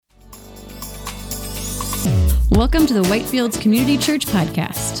Welcome to the Whitefields Community Church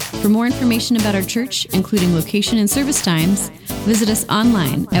Podcast. For more information about our church, including location and service times, visit us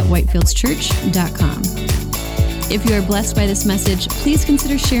online at whitefieldschurch.com. If you are blessed by this message, please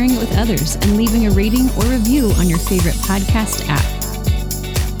consider sharing it with others and leaving a rating or review on your favorite podcast app.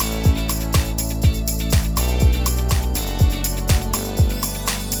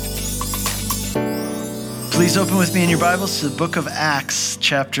 Please open with me in your Bibles to the book of Acts,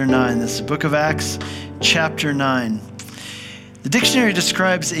 chapter 9. This is the book of Acts, chapter 9. The dictionary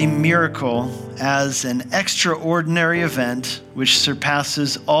describes a miracle as an extraordinary event which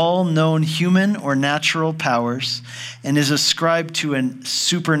surpasses all known human or natural powers and is ascribed to a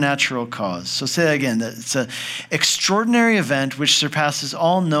supernatural cause. So say that again, that it's an extraordinary event which surpasses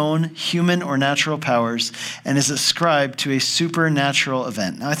all known human or natural powers and is ascribed to a supernatural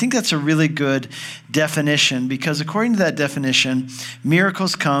event. Now, I think that's a really good definition because according to that definition,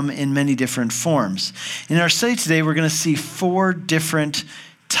 miracles come in many different forms. In our study today, we're going to see four different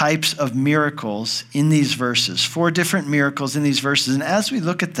types of miracles in these verses, four different miracles in these verses. And as we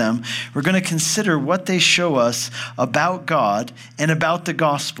look at them, we're going to consider what they show us about God and about the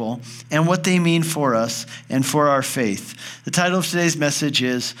gospel and what they mean for us and for our faith. The title of today's message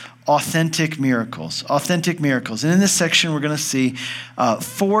is Authentic Miracles. Authentic Miracles. And in this section, we're going to see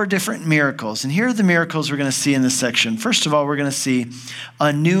four different miracles. And here are the miracles we're going to see in this section. First of all, we're going to see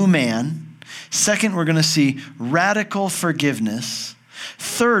a new man. Second, we're going to see radical forgiveness.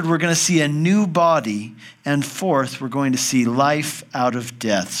 Third, we're going to see a new body. And fourth, we're going to see life out of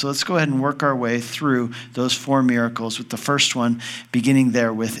death. So let's go ahead and work our way through those four miracles with the first one beginning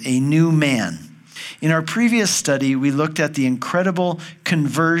there with a new man. In our previous study, we looked at the incredible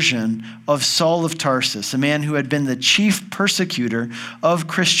conversion of Saul of Tarsus, a man who had been the chief persecutor of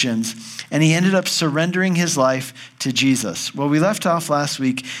Christians, and he ended up surrendering his life to Jesus. Well, we left off last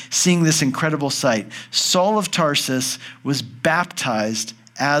week seeing this incredible sight. Saul of Tarsus was baptized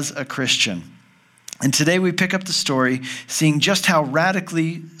as a Christian. And today we pick up the story, seeing just how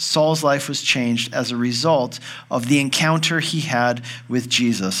radically Saul's life was changed as a result of the encounter he had with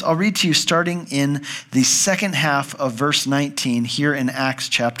Jesus. I'll read to you starting in the second half of verse 19 here in Acts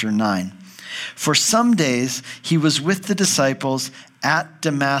chapter 9. For some days he was with the disciples at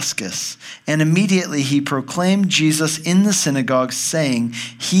Damascus, and immediately he proclaimed Jesus in the synagogue, saying,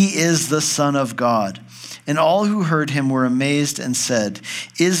 "He is the Son of God." And all who heard him were amazed and said,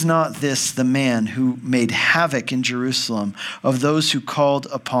 "Is not this the man who made havoc in Jerusalem of those who called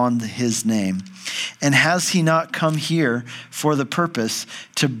upon his name? And has he not come here for the purpose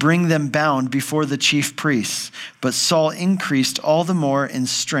to bring them bound before the chief priests?" But Saul increased all the more in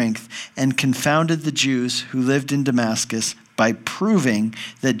strength and confounded the Jews who lived in Damascus by proving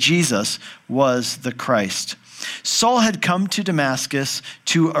that Jesus was the Christ. Saul had come to Damascus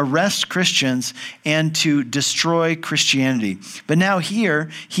to arrest Christians and to destroy Christianity. But now here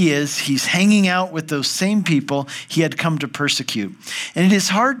he's hanging out with those same people he had come to persecute. And it is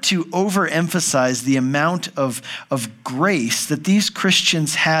hard to overemphasize the amount of grace that these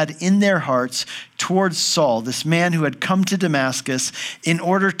Christians had in their hearts towards Saul, this man who had come to Damascus in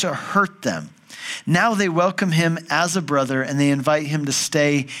order to hurt them. Now they welcome him as a brother and they invite him to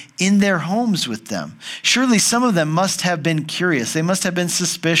stay in their homes with them. Surely some of them must have been curious. They must have been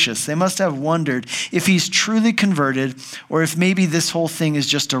suspicious. They must have wondered if he's truly converted or if maybe this whole thing is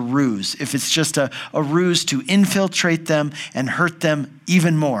just a ruse, if it's just a ruse to infiltrate them and hurt them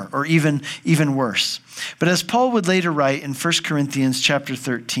even more or even worse. But as Paul would later write in 1 Corinthians chapter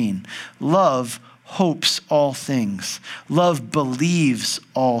 13, love hopes all things. Love believes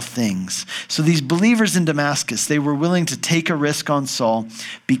all things. So these believers in Damascus, they were willing to take a risk on Saul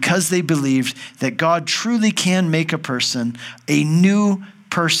because they believed that God truly can make a person a new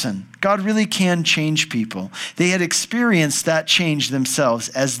person. God really can change people. They had experienced that change themselves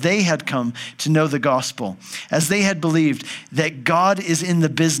as they had come to know the gospel, as they had believed that God is in the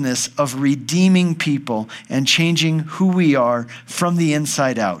business of redeeming people and changing who we are from the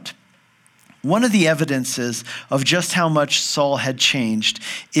inside out. One of the evidences of just how much Saul had changed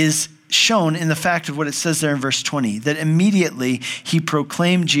is shown in the fact of what it says there in verse 20, that immediately he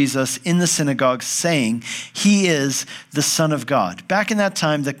proclaimed Jesus in the synagogue, saying, "He is the Son of God." Back in that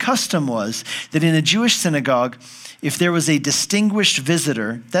time, the custom was that in a Jewish synagogue, if there was a distinguished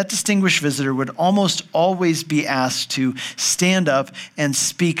visitor, that distinguished visitor would almost always be asked to stand up and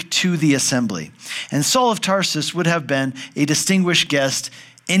speak to the assembly. And Saul of Tarsus would have been a distinguished guest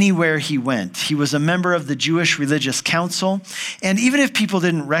anywhere he went. He was a member of the Jewish Religious Council, and even if people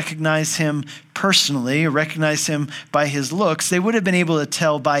didn't recognize him personally or recognize him by his looks, they would have been able to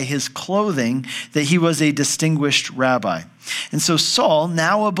tell by his clothing that he was a distinguished rabbi. And so Saul,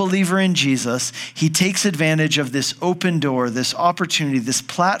 now a believer in Jesus, he takes advantage of this open door, this opportunity, this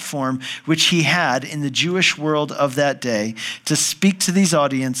platform which he had in the Jewish world of that day to speak to these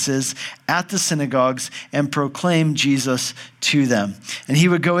audiences at the synagogues and proclaim Jesus to them. And he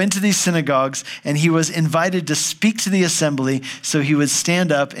would go into these synagogues and he was invited to speak to the assembly, so he would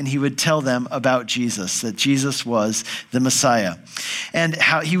stand up and he would tell them about Jesus, that Jesus was the Messiah. And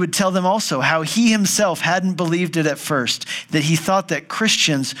how he would tell them also how he himself hadn't believed it at first, that he thought that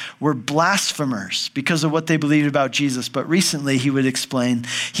Christians were blasphemers because of what they believed about Jesus. But recently he would explain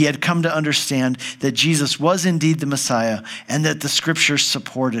he had come to understand that Jesus was indeed the Messiah and that the scriptures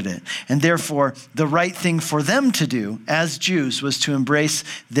supported it. And therefore, the right thing for them to do as Jews was to embrace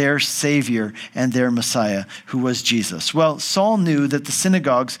their Savior and their Messiah, who was Jesus. Well, Saul knew that the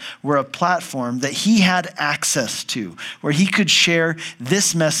synagogues were a platform that he had access to, where he could share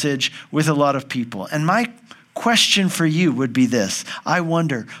this message with a lot of people. And my question for you would be this. I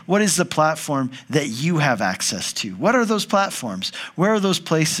wonder, what is the platform that you have access to? What are those platforms? Where are those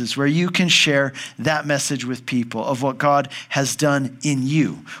places where you can share that message with people of what God has done in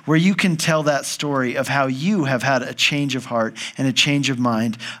you, where you can tell that story of how you have had a change of heart and a change of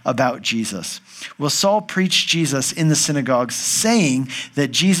mind about Jesus? Well, Saul preached Jesus in the synagogues, saying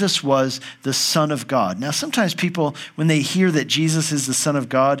that Jesus was the Son of God. Now, sometimes people, when they hear that Jesus is the Son of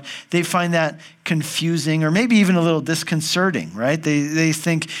God, they find that confusing or maybe even a little disconcerting, right? They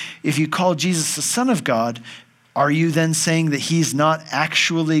think, if you call Jesus the Son of God, are you then saying that he's not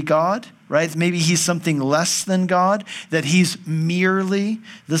actually God, right? Maybe he's something less than God, that he's merely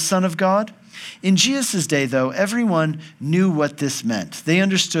the Son of God? In Jesus' day, though, everyone knew what this meant. They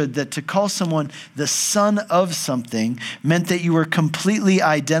understood that to call someone the son of something meant that you were completely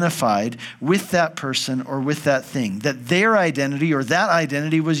identified with that person or with that thing, that their identity or that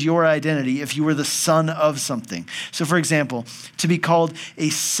identity was your identity if you were the son of something. So, for example, to be called a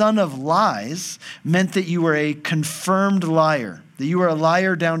son of lies meant that you were a confirmed liar, that you were a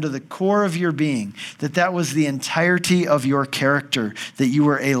liar down to the core of your being, that was the entirety of your character, that you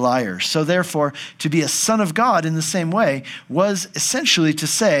were a liar. So therefore, to be a son of God in the same way was essentially to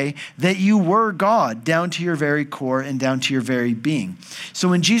say that you were God down to your very core and down to your very being. So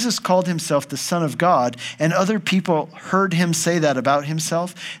when Jesus called himself the Son of God and other people heard him say that about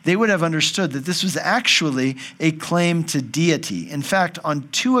himself, they would have understood that this was actually a claim to deity. In fact, on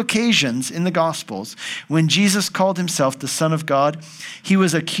 2 occasions in the Gospels, when Jesus called himself the Son of God, he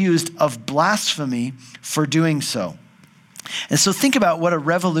was accused of blasphemy for doing so. And so think about what a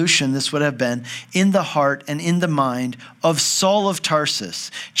revolution this would have been in the heart and in the mind of Saul of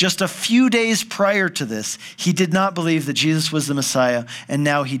Tarsus. Just a few days prior to this, he did not believe that Jesus was the Messiah, and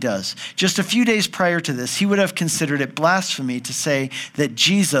now he does. Just a few days prior to this, he would have considered it blasphemy to say that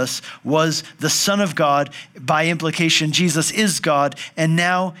Jesus was the Son of God. By implication, Jesus is God, and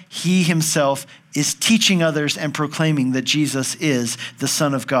now he himself is teaching others and proclaiming that Jesus is the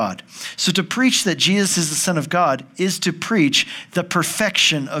Son of God. So to preach that Jesus is the Son of God is to preach the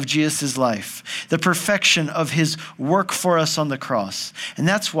perfection of Jesus' life, the perfection of his work for us on the cross. And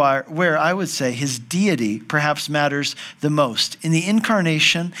that's where I would say his deity perhaps matters the most, in the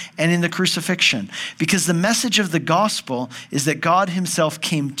incarnation and in the crucifixion. Because the message of the gospel is that God himself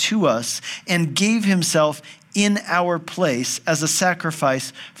came to us and gave himself in our place as a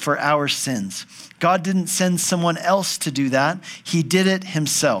sacrifice for our sins. God didn't send someone else to do that. He did it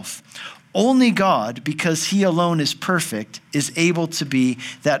himself. Only God, because he alone is perfect, is able to be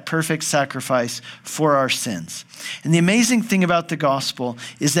that perfect sacrifice for our sins. And the amazing thing about the gospel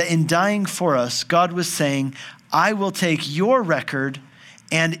is that in dying for us, God was saying, I will take your record,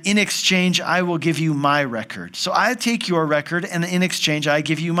 and in exchange, I will give you my record. So I take your record, and in exchange, I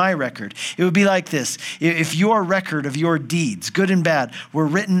give you my record. It would be like this. If your record of your deeds, good and bad, were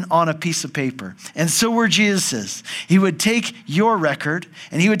written on a piece of paper, and so were Jesus's, he would take your record,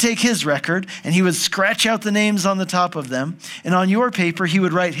 and he would take his record, and he would scratch out the names on the top of them, and on your paper, he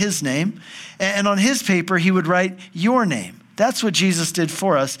would write his name, and on his paper, he would write your name. That's what Jesus did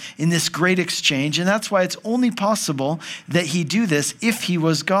for us in this great exchange, and that's why it's only possible that he do this if he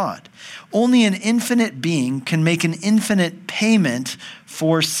was God. Only an infinite being can make an infinite payment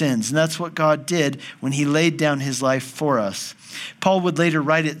for sins, and that's what God did when he laid down his life for us. Paul would later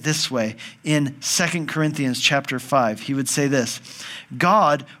write it this way in 2 Corinthians chapter 5. He would say this,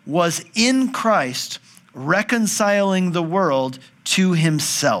 God was in Christ reconciling the world to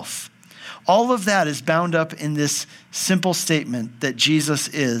himself, All of that is bound up in this simple statement that Jesus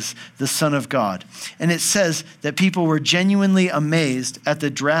is the Son of God. And it says that people were genuinely amazed at the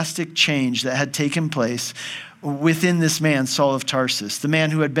drastic change that had taken place within this man, Saul of Tarsus, the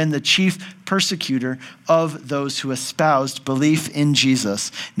man who had been the chief persecutor of those who espoused belief in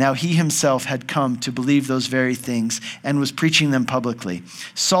Jesus. Now he himself had come to believe those very things and was preaching them publicly.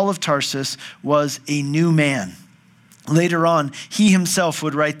 Saul of Tarsus was a new man. Later on, he himself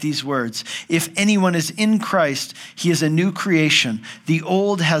would write these words, "If anyone is in Christ, he is a new creation. The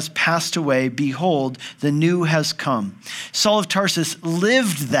old has passed away. Behold, the new has come." Saul of Tarsus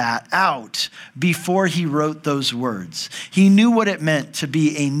lived that out before he wrote those words. He knew what it meant to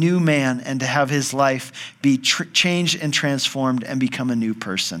be a new man and to have his life be changed and transformed and become a new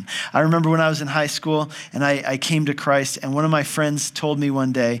person. I remember when I was in high school and I came to Christ, and one of my friends told me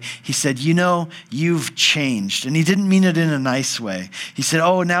one day, he said, "You know, you've changed." And he didn't mean it in a nice way. He said,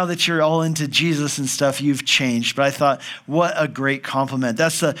 "Oh, now that you're all into Jesus and stuff, you've changed." But I thought, what a great compliment.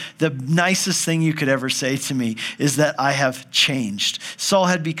 That's the nicest thing you could ever say to me, is that I have changed. Saul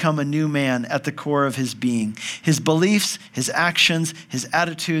had become a new man at the core of his being. His beliefs, his actions, his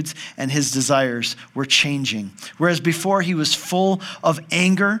attitudes, and his desires were changing. Whereas before he was full of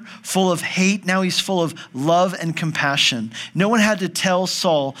anger, full of hate, now he's full of love and compassion. No one had to tell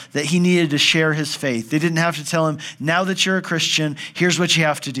Saul that he needed to share his faith. They didn't have to tell him, now that you're a Christian, here's what you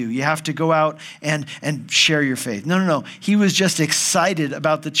have to do. You have to go out and share your faith. No. He was just excited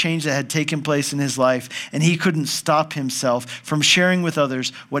about the change that had taken place in his life, and he couldn't stop himself from sharing with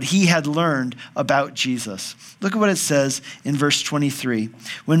others what he had learned about Jesus. Look at what it says in verse 23.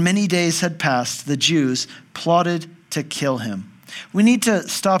 When many days had passed, the Jews plotted to kill him. We need to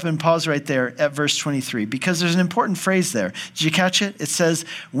stop and pause right there at verse 23 because there's an important phrase there. Did you catch it? It says,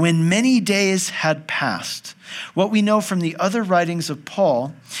 when many days had passed. What we know from the other writings of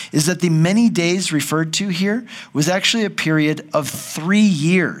Paul is that the many days referred to here was actually a period of 3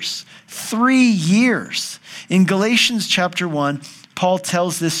 years. 3 years. In Galatians chapter 1, Paul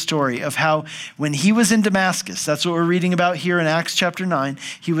tells this story of how when he was in Damascus, that's what we're reading about here in Acts chapter 9,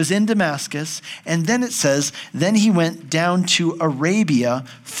 he was in Damascus, and then it says, then he went down to Arabia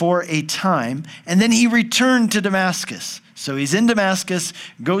for a time, and then he returned to Damascus. So he's in Damascus,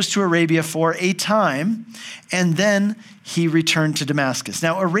 goes to Arabia for a time, and then he returned to Damascus.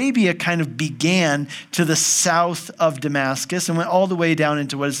 Now, Arabia kind of began to the south of Damascus and went all the way down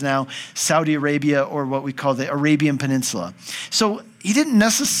into what is now Saudi Arabia, or what we call the Arabian Peninsula. So he didn't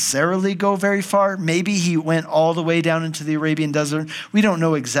necessarily go very far. Maybe he went all the way down into the Arabian desert. We don't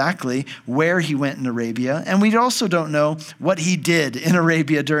know exactly where he went in Arabia, and we also don't know what he did in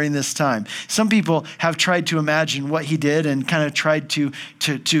Arabia during this time. Some people have tried to imagine what he did and kind of tried to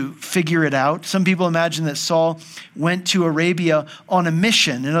figure it out. Some people imagine that Saul went to Arabia on a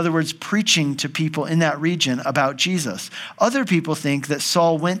mission, in other words, preaching to people in that region about Jesus. Other people think that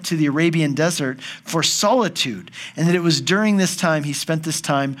Saul went to the Arabian desert for solitude, and that it was during this time he spent this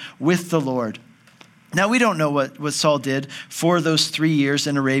time with the Lord. Now, we don't know what Saul did for those 3 years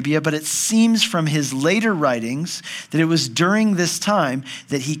in Arabia, but it seems from his later writings that it was during this time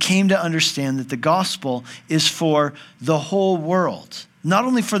that he came to understand that the gospel is for the whole world. Not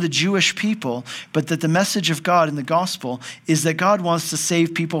only for the Jewish people, but that the message of God in the gospel is that God wants to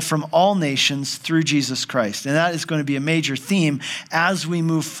save people from all nations through Jesus Christ. And that is going to be a major theme as we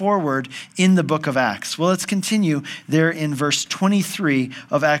move forward in the book of Acts. Well, let's continue there in verse 23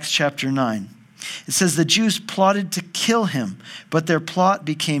 of Acts chapter 9. It says, the Jews plotted to kill him, but their plot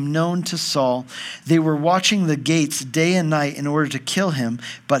became known to Saul. They were watching the gates day and night in order to kill him,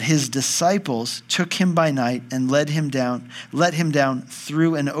 but his disciples took him by night and let him down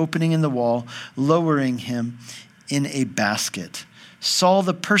through an opening in the wall, lowering him in a basket. Saul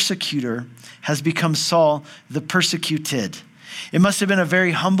the persecutor has become Saul the persecuted. It must have been a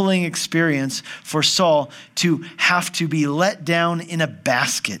very humbling experience for Saul to have to be let down in a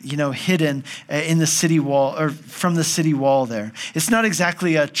basket, hidden in the city wall, or from the city wall there. It's not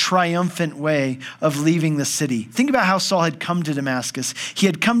exactly a triumphant way of leaving the city. Think about how Saul had come to Damascus. He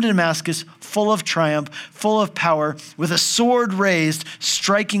had come to Damascus full of triumph, full of power, with a sword raised,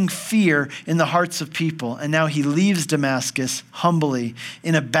 striking fear in the hearts of people. And now he leaves Damascus humbly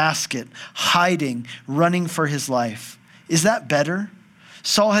in a basket, hiding, running for his life. Is that better?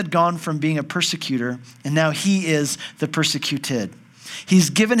 Saul had gone from being a persecutor, and now he is the persecuted. He's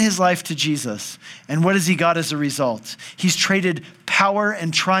given his life to Jesus, and what has he got as a result? He's traded power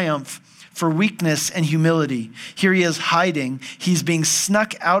and triumph for weakness and humility. Here he is hiding. He's being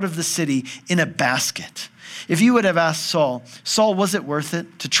snuck out of the city in a basket. If you would have asked Saul, was it worth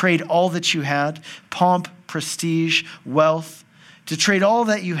it to trade all that you had, pomp, prestige, wealth, To trade all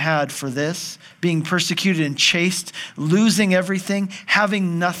that you had for this, being persecuted and chased, losing everything,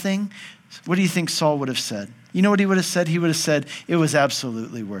 having nothing, what do you think Saul would have said? You know what he would have said? He would have said, it was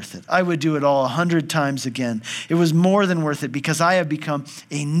absolutely worth it. I would do it all 100 times again. It was more than worth it because I have become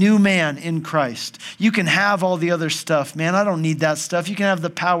a new man in Christ. You can have all the other stuff. Man, I don't need that stuff. You can have the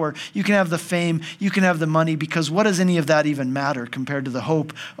power. You can have the fame. You can have the money, because what does any of that even matter compared to the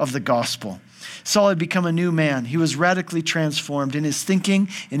hope of the gospel? Saul had become a new man. He was radically transformed in his thinking,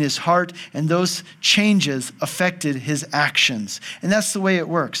 in his heart, and those changes affected his actions. And that's the way it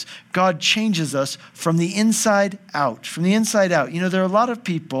works. God changes us from the inside out. From the inside out. You know, there are a lot of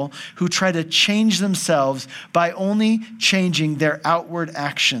people who try to change themselves by only changing their outward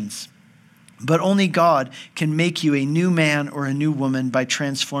actions. But only God can make you a new man or a new woman by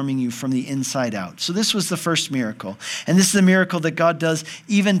transforming you from the inside out. So this was the first miracle. And this is a miracle that God does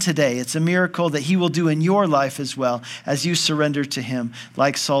even today. It's a miracle that he will do in your life as well as you surrender to him,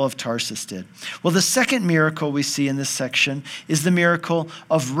 like Saul of Tarsus did. Well, the second miracle we see in this section is the miracle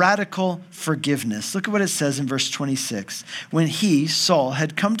of radical forgiveness. Look at what it says in verse 26. When he, Saul,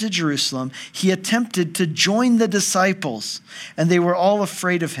 had come to Jerusalem, he attempted to join the disciples, and they were all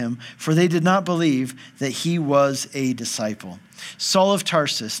afraid of him, for they did not believe that he was a disciple. Saul of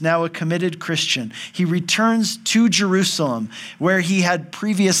Tarsus, now a committed Christian, he returns to Jerusalem, where he had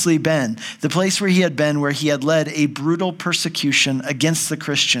previously been, the place where he had been, where he had led a brutal persecution against the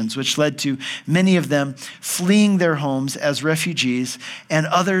Christians, which led to many of them fleeing their homes as refugees, and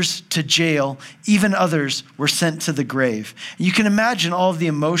others to jail. Even others were sent to the grave. You can imagine all of the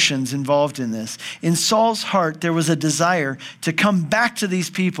emotions involved in this. In Saul's heart, there was a desire to come back to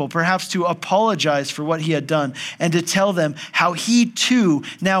these people, perhaps to apologize for what he had done, and to tell them how he too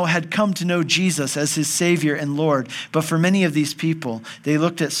now had come to know Jesus as his Savior and Lord. But for many of these people, they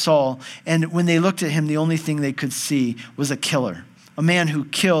looked at Saul, and when they looked at him, the only thing they could see was a killer. A man who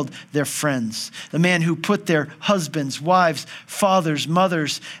killed their friends, a man who put their husbands, wives, fathers,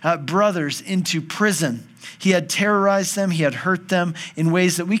 mothers, brothers into prison. He had terrorized them, he had hurt them in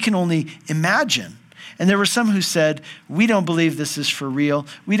ways that we can only imagine. And there were some who said, we don't believe this is for real.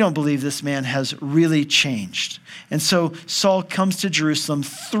 We don't believe this man has really changed. And so Saul comes to Jerusalem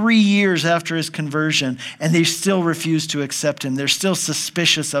 3 years after his conversion, and they still refuse to accept him. They're still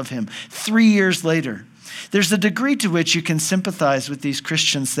suspicious of him 3 years later. There's a degree to which you can sympathize with these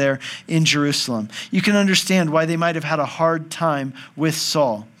Christians there in Jerusalem. You can understand why they might have had a hard time with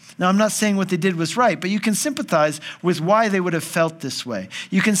Saul. Now, I'm not saying what they did was right, but you can sympathize with why they would have felt this way.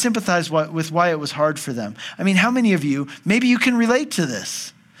 You can sympathize with why it was hard for them. I mean, how many of you, maybe you can relate to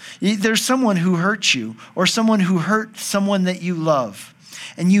this? There's someone who hurt you, or someone who hurt someone that you love.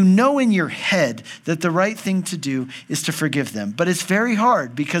 And you know in your head that the right thing to do is to forgive them. But it's very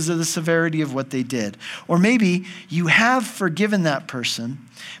hard because of the severity of what they did. Or maybe you have forgiven that person,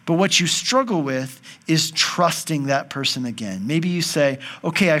 but what you struggle with is trusting that person again. Maybe you say,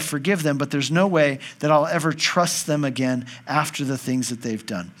 okay, I forgive them, but there's no way that I'll ever trust them again after the things that they've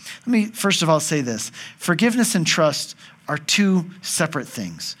done. Let me first of all say this. Forgiveness and trust are two separate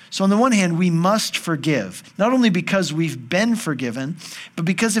things. So on the one hand, we must forgive, not only because we've been forgiven, but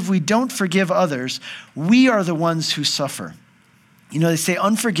because if we don't forgive others, we are the ones who suffer. You know, they say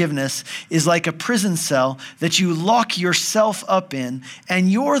unforgiveness is like a prison cell that you lock yourself up in,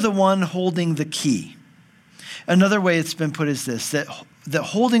 and you're the one holding the key. Another way it's been put is this, that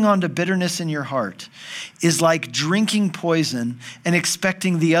holding on to bitterness in your heart is like drinking poison and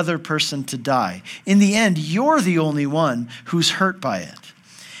expecting the other person to die. In the end, you're the only one who's hurt by it.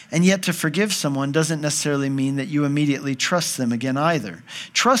 And yet to forgive someone doesn't necessarily mean that you immediately trust them again either.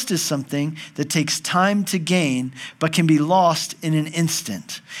 Trust is something that takes time to gain, but can be lost in an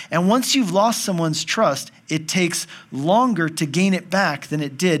instant. And once you've lost someone's trust, it takes longer to gain it back than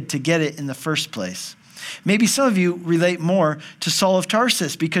it did to get it in the first place. Maybe some of you relate more to Saul of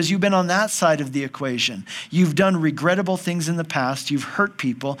Tarsus because you've been on that side of the equation. You've done regrettable things in the past, you've hurt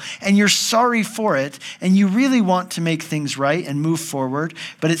people, and you're sorry for it, and you really want to make things right and move forward,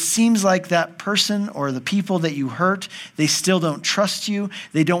 but it seems like that person or the people that you hurt, they still don't trust you,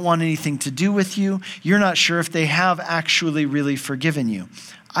 they don't want anything to do with you, you're not sure if they have actually really forgiven you.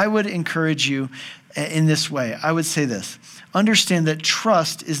 I would encourage you in this way. I would say this. Understand that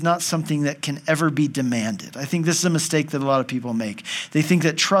trust is not something that can ever be demanded. I think this is a mistake that a lot of people make. They think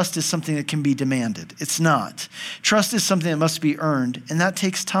that trust is something that can be demanded. It's not. Trust is something that must be earned, and that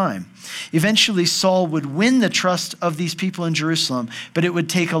takes time. Eventually, Saul would win the trust of these people in Jerusalem, but it would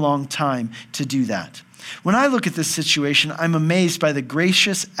take a long time to do that. When I look at this situation, I'm amazed by the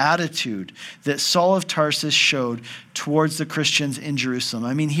gracious attitude that Saul of Tarsus showed towards the Christians in Jerusalem.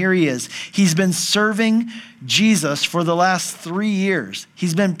 I mean, here he is. He's been serving Jesus for the last 3 years.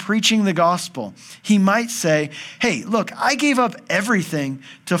 He's been preaching the gospel. He might say, hey, look, I gave up everything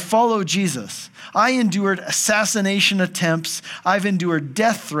to follow Jesus. I endured assassination attempts. I've endured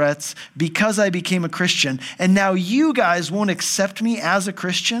death threats because I became a Christian. And now you guys won't accept me as a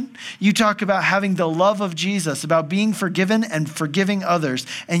Christian? You talk about having the love of Jesus, about being forgiven and forgiving others,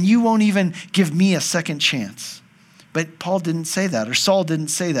 and you won't even give me a second chance. But Paul didn't say that, or Saul didn't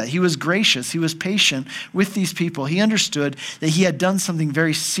say that. He was gracious. He was patient with these people. He understood that he had done something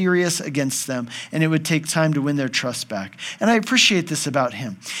very serious against them, and it would take time to win their trust back. And I appreciate this about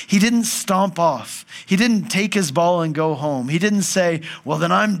him. He didn't stomp off. He didn't take his ball and go home. He didn't say, well,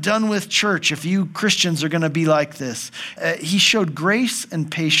 then I'm done with church if you Christians are going to be like this. He showed grace and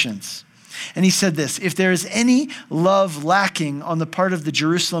patience. And he said this, if there is any love lacking on the part of the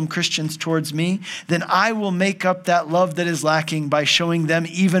Jerusalem Christians towards me, then I will make up that love that is lacking by showing them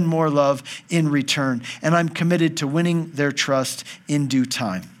even more love in return. And I'm committed to winning their trust in due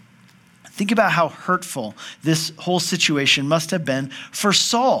time. Think about how hurtful this whole situation must have been for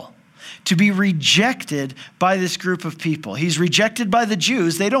Saul to be rejected by this group of people. He's rejected by the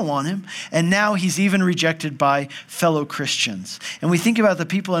Jews. They don't want him. And now he's even rejected by fellow Christians. And we think about the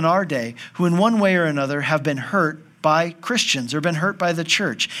people in our day who in one way or another have been hurt by Christians or been hurt by the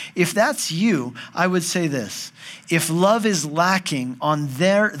church. If that's you, I would say this. If love is lacking on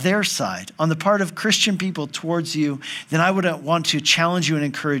their side, on the part of Christian people towards you, then I would want to challenge you and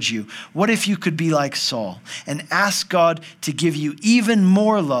encourage you. What if you could be like Saul and ask God to give you even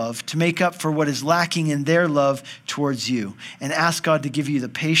more love to make up for what is lacking in their love towards you, and ask God to give you the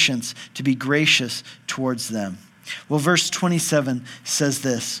patience to be gracious towards them? Well, verse 27 says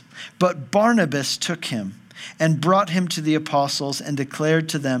this, but Barnabas took him and brought him to the apostles and declared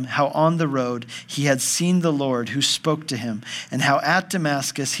to them how on the road he had seen the Lord who spoke to him, and how at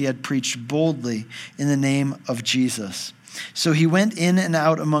Damascus he had preached boldly in the name of Jesus. So he went in and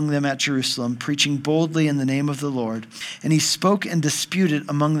out among them at Jerusalem, preaching boldly in the name of the Lord. And he spoke and disputed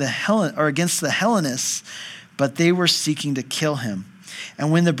against the Hellenists, but they were seeking to kill him.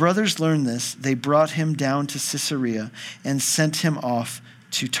 And when the brothers learned this, they brought him down to Caesarea and sent him off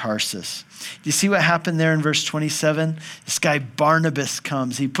to Tarsus. Do you see what happened there in verse 27? This guy Barnabas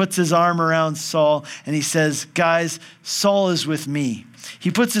comes. He puts his arm around Saul and he says, guys, Saul is with me.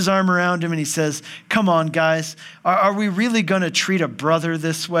 He puts his arm around him and he says, come on, guys, are we really going to treat a brother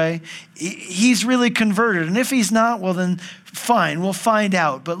this way? He's really converted. And if he's not, well then fine, we'll find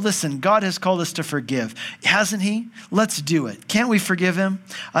out. But listen, God has called us to forgive. Hasn't he? Let's do it. Can't we forgive him?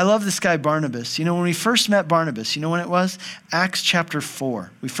 I love this guy Barnabas. You know, when we first met Barnabas, you know when it was? Acts chapter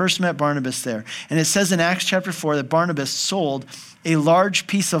 4. We first met Barnabas there. And it says in Acts chapter 4 that Barnabas sold a large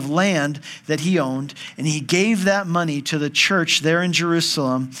piece of land that he owned, and he gave that money to the church there in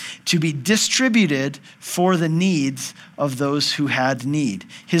Jerusalem to be distributed for the needs of those who had need.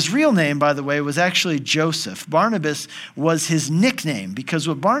 His real name, by the way, was actually Joseph. Barnabas was his nickname, because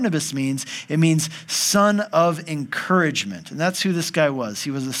what Barnabas means, it means son of encouragement. And that's who this guy was.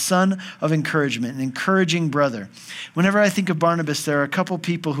 He was a son of encouragement, an encouraging brother. Whenever I think of Barnabas, there are a couple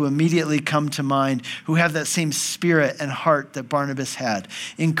people who immediately come to mind who have that same spirit and heart that Barnabas had.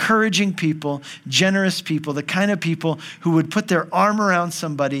 Encouraging people, generous people, the kind of people who would put their arm around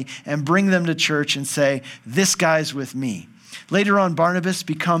somebody and bring them to church and say, this guy's with me. Later on, Barnabas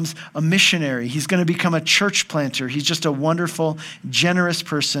becomes a missionary. He's going to become a church planter. He's just a wonderful, generous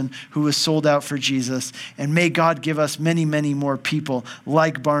person who was sold out for Jesus. And may God give us many, many more people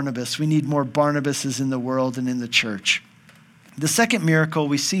like Barnabas. We need more Barnabases in the world and in the church. The second miracle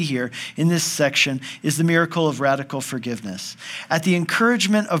we see here in this section is the miracle of radical forgiveness. At the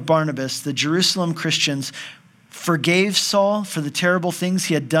encouragement of Barnabas, the Jerusalem Christians forgave Saul for the terrible things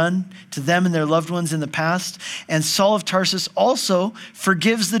he had done to them and their loved ones in the past. And Saul of Tarsus also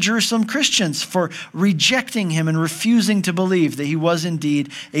forgives the Jerusalem Christians for rejecting him and refusing to believe that he was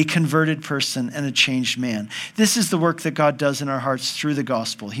indeed a converted person and a changed man. This is the work that God does in our hearts through the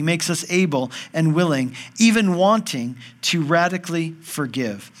gospel. He makes us able and willing, even wanting, to radically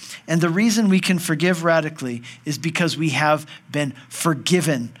forgive. And the reason we can forgive radically is because we have been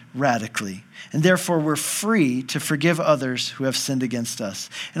forgiven radically. And therefore, we're free to forgive others who have sinned against us.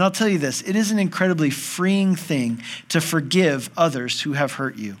 And I'll tell you this, it is an incredibly freeing thing to forgive others who have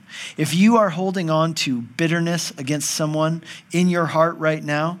hurt you. If you are holding on to bitterness against someone in your heart right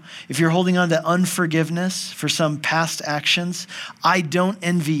now, if you're holding on to unforgiveness for some past actions, I don't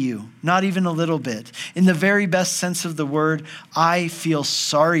envy you, not even a little bit. In the very best sense of the word, I feel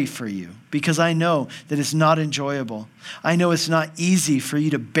sorry for you. because I know that it's not enjoyable. I know it's not easy for you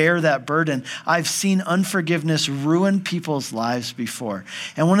to bear that burden. I've seen unforgiveness ruin people's lives before.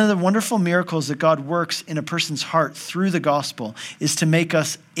 And one of the wonderful miracles that God works in a person's heart through the gospel is to make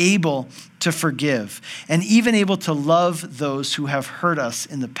us able to forgive and even able to love those who have hurt us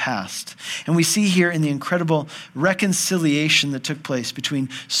in the past. And we see here in the incredible reconciliation that took place between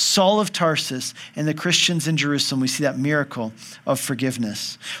Saul of Tarsus and the Christians in Jerusalem, we see that miracle of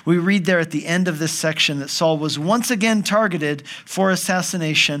forgiveness. We read there at the end of this section that Saul was once again targeted for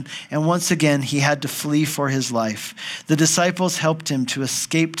assassination, and once again he had to flee for his life. The disciples helped him to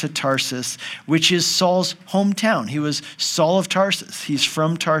escape to Tarsus, which is Saul's hometown. He was Saul of Tarsus. He's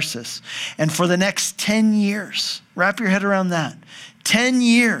from Tarsus. And for the next 10 years, wrap your head around that, 10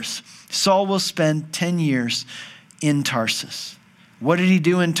 years, Saul will spend 10 years in Tarsus. What did he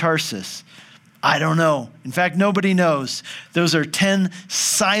do in Tarsus? I don't know. In fact, nobody knows. Those are 10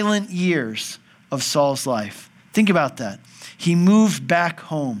 silent years of Saul's life. Think about that. He moved back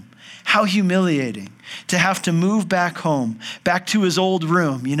home. How humiliating to have to move back home, back to his old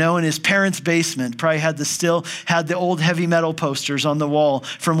room, in his parents' basement. Probably had the old heavy metal posters on the wall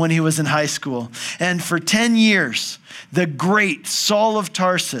from when he was in high school. And for 10 years, the great Saul of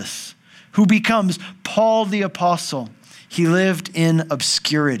Tarsus, who becomes Paul the Apostle, he lived in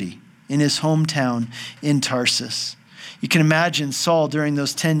obscurity in his hometown in Tarsus. You can imagine Saul during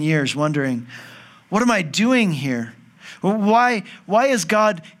those 10 years wondering, what am I doing here? Why has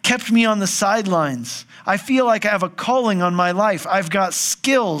God kept me on the sidelines? I feel like I have a calling on my life. I've got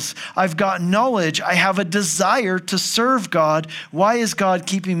skills. I've got knowledge. I have a desire to serve God. Why is God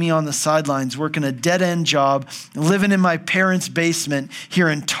keeping me on the sidelines, working a dead-end job, living in my parents' basement here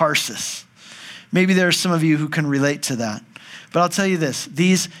in Tarsus? Maybe there are some of you who can relate to that. But I'll tell you this,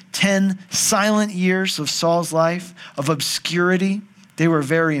 these 10 silent years of Saul's life, of obscurity, they were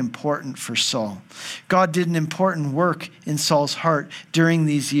very important for Saul. God did an important work in Saul's heart during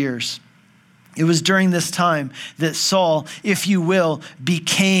these years. It was during this time that Saul, if you will,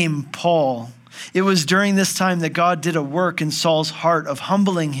 became Paul. It was during this time that God did a work in Saul's heart of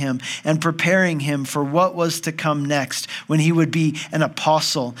humbling him and preparing him for what was to come next, when he would be an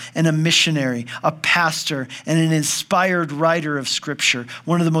apostle and a missionary, a pastor, and an inspired writer of Scripture,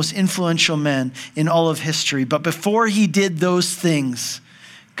 one of the most influential men in all of history. But before he did those things,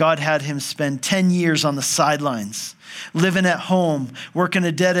 God had him spend 10 years on the sidelines, living at home, working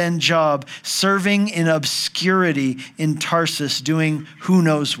a dead-end job, serving in obscurity in Tarsus, doing who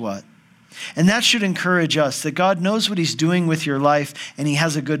knows what. And that should encourage us that God knows what he's doing with your life and he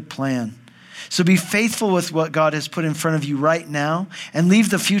has a good plan. So be faithful with what God has put in front of you right now and leave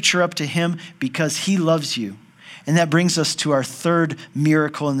the future up to him, because he loves you. And that brings us to our third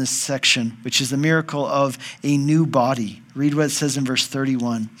miracle in this section, which is the miracle of a new body. Read what it says in verse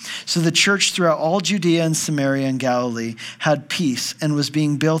 31. So the church throughout all Judea and Samaria and Galilee had peace and was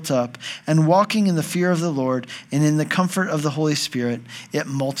being built up, and walking in the fear of the Lord and in the comfort of the Holy Spirit, it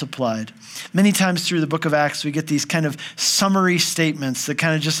multiplied. Many times through the book of Acts, we get these kind of summary statements that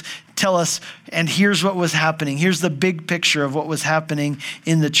kind of just tell us, and here's what was happening. Here's the big picture of what was happening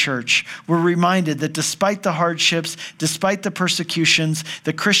in the church. We're reminded that despite the hardships, despite the persecutions,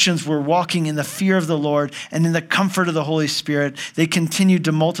 the Christians were walking in the fear of the Lord and in the comfort of the Holy Spirit. They continued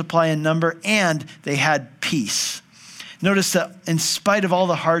to multiply in number, and they had peace. Notice that in spite of all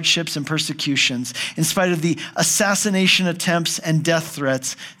the hardships and persecutions, in spite of the assassination attempts and death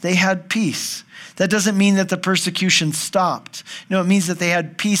threats, they had peace. That doesn't mean that the persecution stopped. No, it means that they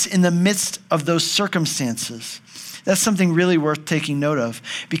had peace in the midst of those circumstances. That's something really worth taking note of,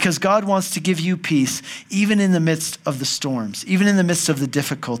 because God wants to give you peace even in the midst of the storms, even in the midst of the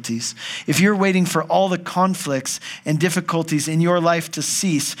difficulties. If you're waiting for all the conflicts and difficulties in your life to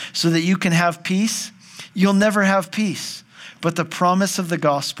cease so that you can have peace, you'll never have peace. But the promise of the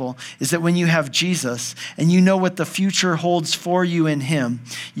gospel is that when you have Jesus and you know what the future holds for you in him,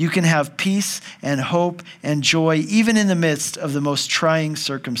 you can have peace and hope and joy even in the midst of the most trying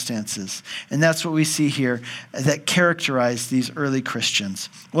circumstances. And that's what we see here that characterized these early Christians.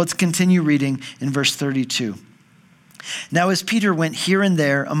 Let's continue reading in verse 32. Now as Peter went here and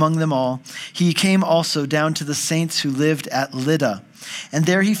there among them all, he came also down to the saints who lived at Lydda. And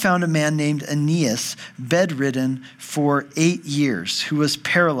there he found a man named Aeneas, bedridden for 8 years, who was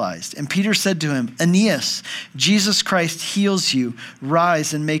paralyzed. And Peter said to him, Aeneas, Jesus Christ heals you.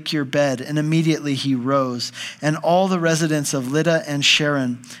 Rise and make your bed. And immediately he rose. And all the residents of Lydda and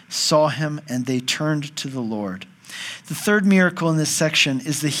Sharon saw him, and they turned to the Lord. The third miracle in this section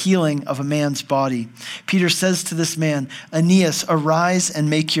is the healing of a man's body. Peter says to this man, Aeneas, arise and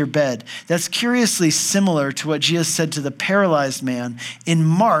make your bed. That's curiously similar to what Jesus said to the paralyzed man in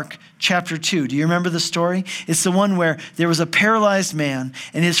Mark chapter 2. Do you remember the story? It's the one where there was a paralyzed man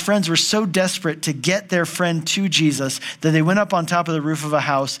and his friends were so desperate to get their friend to Jesus that they went up on top of the roof of a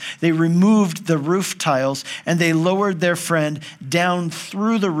house. They removed the roof tiles and they lowered their friend down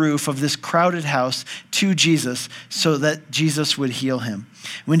through the roof of this crowded house to Jesus so that Jesus would heal him.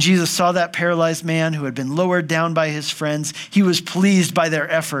 When Jesus saw that paralyzed man who had been lowered down by his friends, he was pleased by their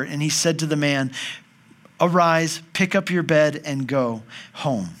effort and he said to the man, arise, pick up your bed and go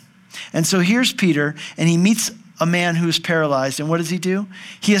home. And so here's Peter, and he meets a man who's paralyzed. And what does he do?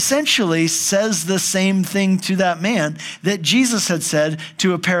 He essentially says the same thing to that man that Jesus had said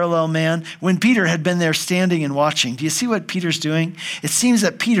to a parallel man when Peter had been there standing and watching. Do you see what Peter's doing? It seems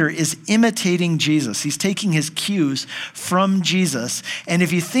that Peter is imitating Jesus. He's taking his cues from Jesus. And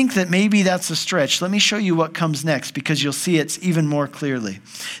if you think that maybe that's a stretch, let me show you what comes next because you'll see it's even more clearly.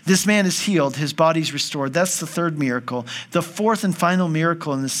 This man is healed. His body's restored. That's the third miracle. The fourth and final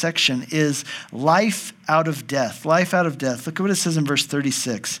miracle in this section is life out of death. Life out of death. Look at what it says in verse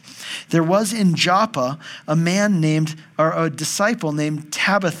 36. There was in Joppa a disciple named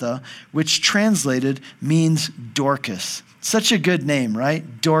Tabitha, which translated means Dorcas. Such a good name,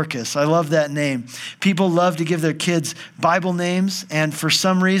 right? Dorcas. I love that name. People love to give their kids Bible names, and for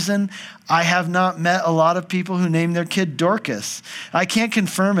some reason, I have not met a lot of people who name their kid Dorcas. I can't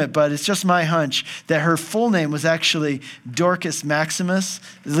confirm it, but it's just my hunch that her full name was actually Dorcas Maximus.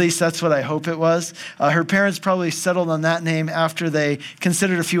 At least that's what I hope it was. Her parents probably settled on that name after they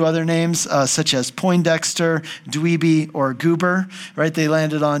considered a few other names, such as Poindexter, Dweeby, or Goober, right? They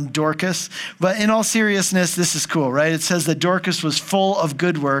landed on Dorcas. But in all seriousness, this is cool, right? It says that Dorcas was full of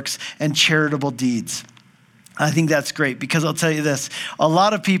good works and charitable deeds. I think that's great because I'll tell you this, a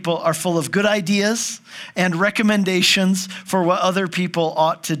lot of people are full of good ideas and recommendations for what other people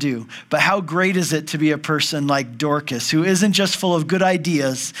ought to do. But how great is it to be a person like Dorcas, who isn't just full of good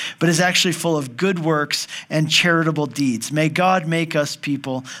ideas, but is actually full of good works and charitable deeds? May God make us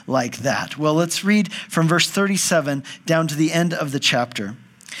people like that. Well, let's read from verse 37 down to the end of the chapter.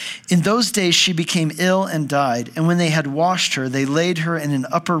 In those days she became ill and died, and when they had washed her, they laid her in an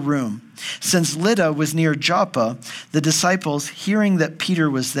upper room. Since Lydda was near Joppa, the disciples, hearing that Peter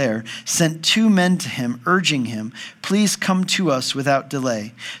was there, sent 2 men to him, urging him, please come to us without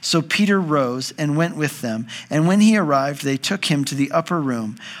delay. So Peter rose and went with them, and when he arrived, they took him to the upper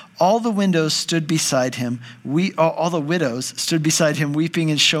room. All the widows stood beside him,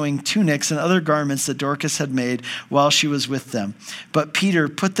 weeping and showing tunics and other garments that Dorcas had made while she was with them. But Peter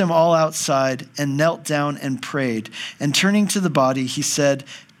put them all outside and knelt down and prayed. And turning to the body, he said,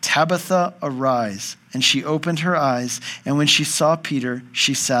 Tabitha, arise. And she opened her eyes, and when she saw Peter,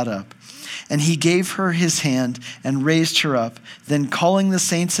 she sat up. And he gave her his hand and raised her up. Then calling the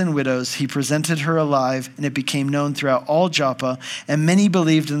saints and widows, he presented her alive, and it became known throughout all Joppa, and many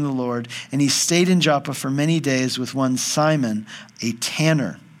believed in the Lord. And he stayed in Joppa for many days with one Simon, a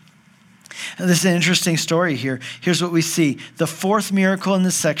tanner. Now, this is an interesting story here. Here's what we see. The fourth miracle in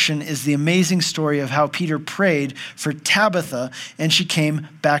this section is the amazing story of how Peter prayed for Tabitha and she came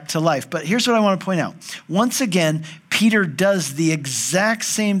back to life. But here's what I want to point out. Once again, Peter does the exact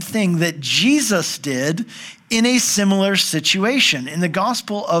same thing that Jesus did in a similar situation. In the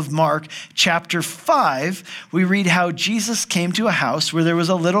Gospel of Mark, chapter 5, we read how Jesus came to a house where there was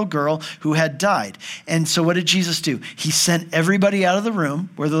a little girl who had died. And so what did Jesus do? He sent everybody out of the room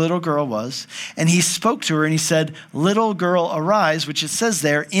where the little girl was, and he spoke to her and he said, little girl, arise, which it says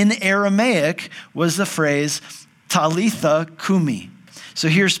there in Aramaic was the phrase, Talitha kumi. So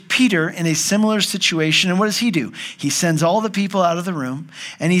here's Peter in a similar situation, and what does he do? He sends all the people out of the room,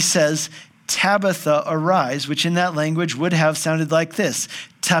 and he says, Tabitha, arise, which in that language would have sounded like this,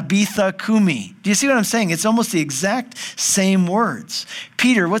 Tabitha kumi. Do you see what I'm saying? It's almost the exact same words.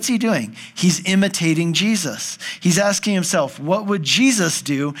 Peter, what's he doing? He's imitating Jesus. He's asking himself, what would Jesus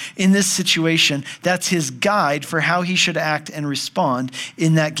do in this situation? That's his guide for how he should act and respond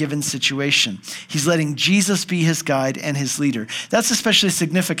in that given situation. He's letting Jesus be his guide and his leader. That's especially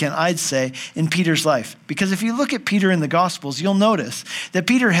significant, I'd say, in Peter's life. Because if you look at Peter in the Gospels, you'll notice that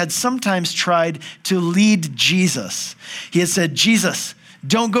Peter had sometimes tried to lead Jesus. He had said, Jesus,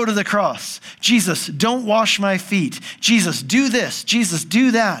 don't go to the cross. Jesus, don't wash my feet. Jesus, do this. Jesus,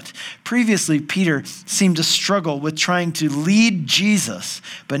 do that. Previously, Peter seemed to struggle with trying to lead Jesus,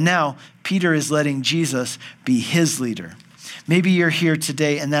 but now Peter is letting Jesus be his leader. Maybe you're here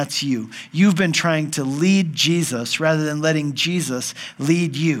today and that's you. You've been trying to lead Jesus rather than letting Jesus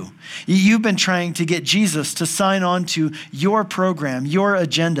lead you. You've been trying to get Jesus to sign on to your program, your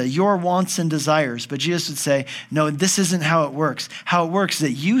agenda, your wants and desires. But Jesus would say, no, this isn't how it works. How it works is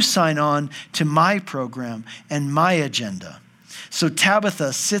that you sign on to my program and my agenda. So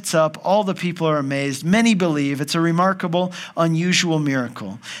Tabitha sits up, all the people are amazed, many believe. It's a remarkable, unusual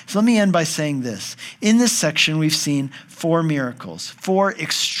miracle. So let me end by saying this. In this section, we've seen 4 miracles, 4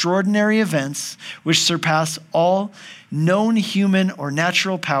 extraordinary events which surpass all known human or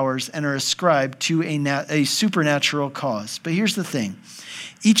natural powers and are ascribed to a supernatural cause. But here's the thing.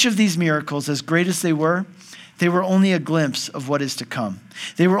 Each of these miracles, as great as they were only a glimpse of what is to come.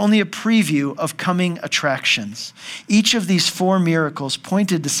 They were only a preview of coming attractions. Each of these 4 miracles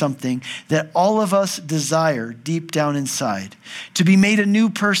pointed to something that all of us desire deep down inside, to be made a new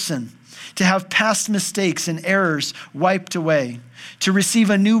person, to have past mistakes and errors wiped away, to receive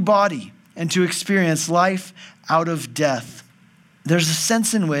a new body, and to experience life out of death. There's a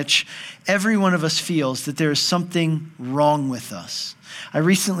sense in which every one of us feels that there is something wrong with us. I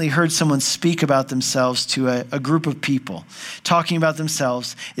recently heard someone speak about themselves to a group of people, talking about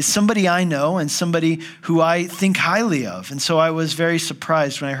themselves. It's somebody I know and somebody who I think highly of. And so I was very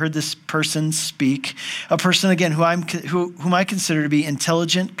surprised when I heard this person speak, a person, again, whom I consider to be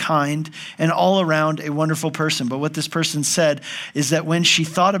intelligent, kind, and all around a wonderful person. But what this person said is that when she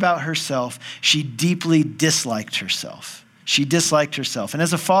thought about herself, she deeply disliked herself. She disliked herself. And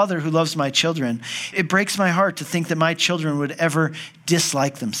as a father who loves my children, it breaks my heart to think that my children would ever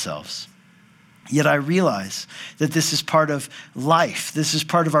dislike themselves. Yet I realize that this is part of life. This is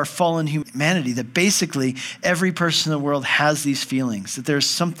part of our fallen humanity, that basically every person in the world has these feelings, that there's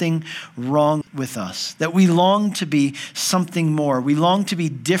something wrong with us, that we long to be something more. We long to be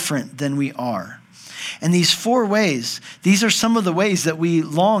different than we are. And these 4 ways, these are some of the ways that we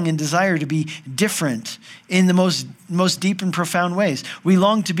long and desire to be different in the most deep and profound ways. We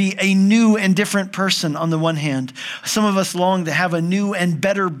long to be a new and different person on the one hand. Some of us long to have a new and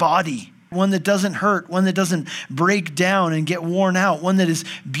better body, one that doesn't hurt, one that doesn't break down and get worn out, one that is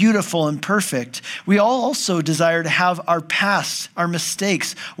beautiful and perfect. We all also desire to have our past, our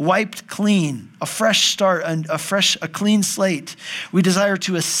mistakes wiped clean, a fresh start, and a clean slate. We desire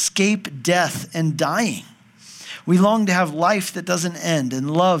to escape death and dying. We long to have life that doesn't end and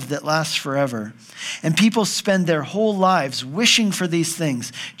love that lasts forever. And people spend their whole lives wishing for these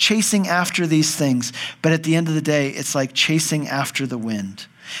things, chasing after these things. But at the end of the day, it's like chasing after the wind.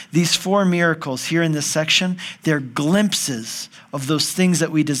 These 4 miracles here in this section, they're glimpses of those things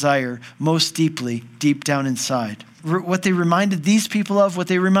that we desire most deeply, deep down inside. What they reminded these people of, what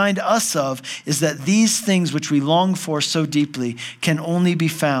they remind us of, is that these things which we long for so deeply can only be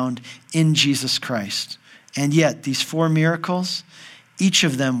found in Jesus Christ. And yet, these 4 miracles, each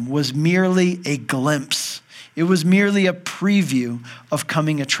of them was merely a glimpse. It was merely a preview of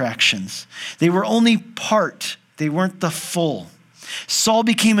coming attractions. They were only part, they weren't the full. Saul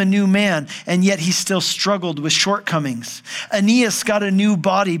became a new man, and yet he still struggled with shortcomings. Aeneas got a new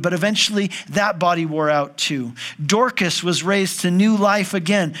body, but eventually that body wore out too. Dorcas was raised to new life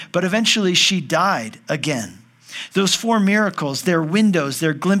again, but eventually she died again. Those 4 miracles, they're windows,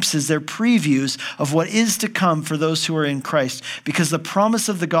 they're glimpses, they're previews of what is to come for those who are in Christ. Because the promise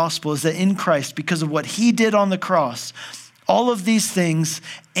of the gospel is that in Christ, because of what he did on the cross, all of these things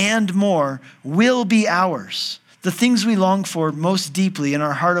and more will be ours. The things we long for most deeply in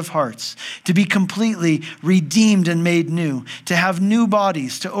our heart of hearts, to be completely redeemed and made new, to have new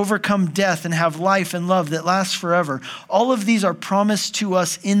bodies, to overcome death and have life and love that lasts forever. All of these are promised to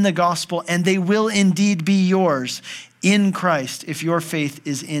us in the gospel, and they will indeed be yours in Christ if your faith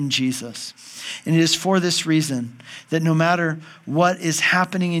is in Jesus. And it is for this reason that no matter what is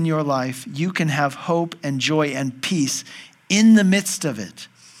happening in your life, you can have hope and joy and peace in the midst of it.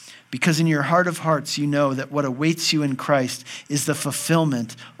 Because in your heart of hearts, you know that what awaits you in Christ is the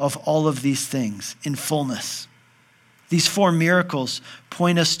fulfillment of all of these things in fullness. These 4 miracles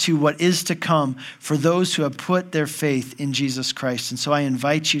point us to what is to come for those who have put their faith in Jesus Christ. And so I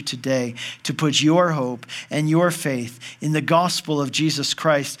invite you today to put your hope and your faith in the gospel of Jesus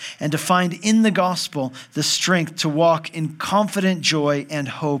Christ, and to find in the gospel the strength to walk in confident joy and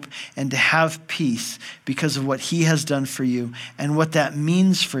hope, and to have peace because of what he has done for you and what that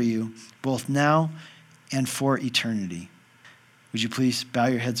means for you, both now and for eternity. Would you please bow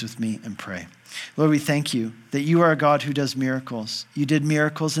your heads with me and pray? Lord, we thank you that you are a God who does miracles. You did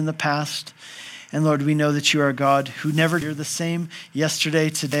miracles in the past. And Lord, we know that you are a God who never, you're the same yesterday,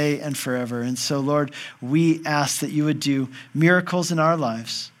 today, and forever. And so, Lord, we ask that you would do miracles in our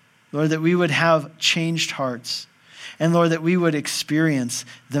lives. Lord, that we would have changed hearts. And Lord, that we would experience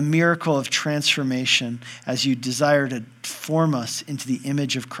the miracle of transformation as you desire to form us into the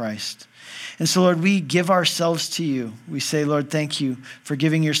image of Christ. And so, Lord, we give ourselves to you. We say, Lord, thank you for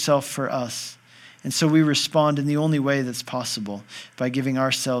giving yourself for us. And so we respond in the only way that's possible, by giving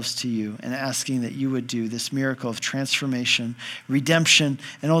ourselves to you and asking that you would do this miracle of transformation, redemption,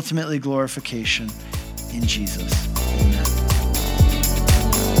 and ultimately glorification in Jesus. Amen.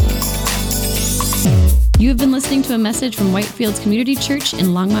 You have been listening to a message from Whitefields Community Church in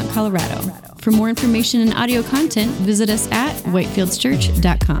Longmont, Colorado. For more information and audio content, visit us at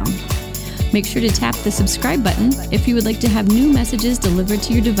whitefieldschurch.com. Make sure to tap the subscribe button if you would like to have new messages delivered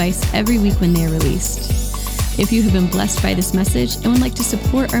to your device every week when they are released. If you have been blessed by this message and would like to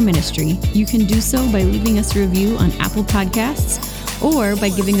support our ministry, you can do so by leaving us a review on Apple Podcasts or by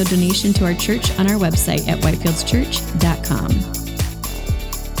giving a donation to our church on our website at whitefieldschurch.com.